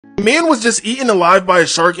A man was just eaten alive by a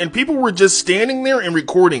shark and people were just standing there and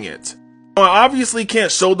recording it. Now, I obviously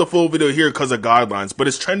can't show the full video here because of guidelines, but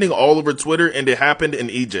it's trending all over Twitter and it happened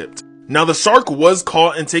in Egypt. Now the shark was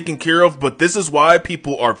caught and taken care of, but this is why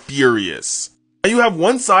people are furious. Now you have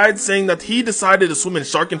one side saying that he decided to swim in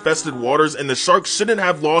shark-infested waters and the shark shouldn't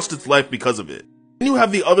have lost its life because of it. Then you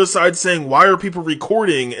have the other side saying, why are people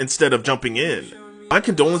recording instead of jumping in? My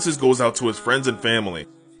condolences goes out to his friends and family.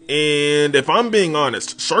 And if I'm being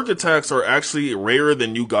honest, shark attacks are actually rarer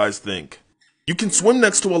than you guys think. You can swim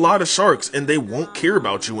next to a lot of sharks and they won't care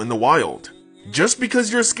about you in the wild. Just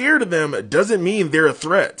because you're scared of them doesn't mean they're a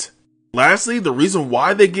threat. Lastly, the reason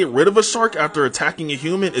why they get rid of a shark after attacking a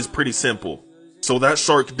human is pretty simple. So that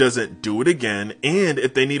shark doesn't do it again, and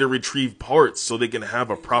if they need to retrieve parts so they can have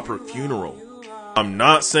a proper funeral. I'm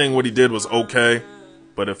not saying what he did was okay,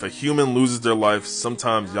 but if a human loses their life,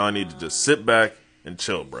 sometimes y'all need to just sit back and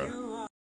chill, bruh.